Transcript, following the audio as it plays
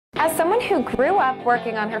As someone who grew up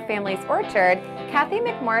working on her family's orchard, Cathy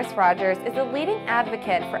McMorris Rodgers is a leading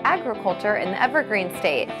advocate for agriculture in the Evergreen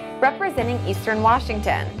State, representing Eastern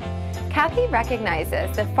Washington. Cathy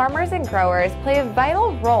recognizes that farmers and growers play a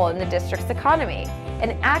vital role in the district's economy,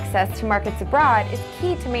 and access to markets abroad is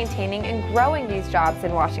key to maintaining and growing these jobs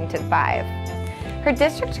in Washington 5. Her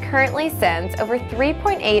district currently sends over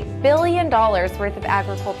 $3.8 billion worth of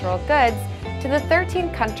agricultural goods to the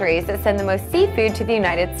 13 countries that send the most seafood to the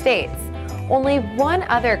United States. Only one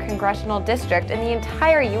other congressional district in the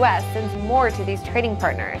entire U.S. sends more to these trading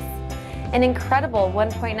partners. An incredible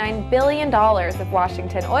 $1.9 billion of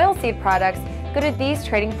Washington oilseed products go to these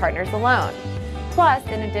trading partners alone, plus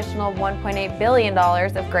an additional $1.8 billion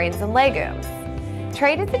of grains and legumes.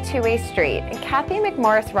 Trade is a two-way street, and Cathy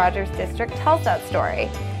McMorris Rodgers' district tells that story.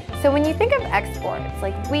 So when you think of exports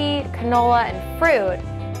like wheat, canola, and fruit,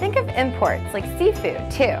 think of imports like seafood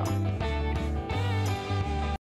too.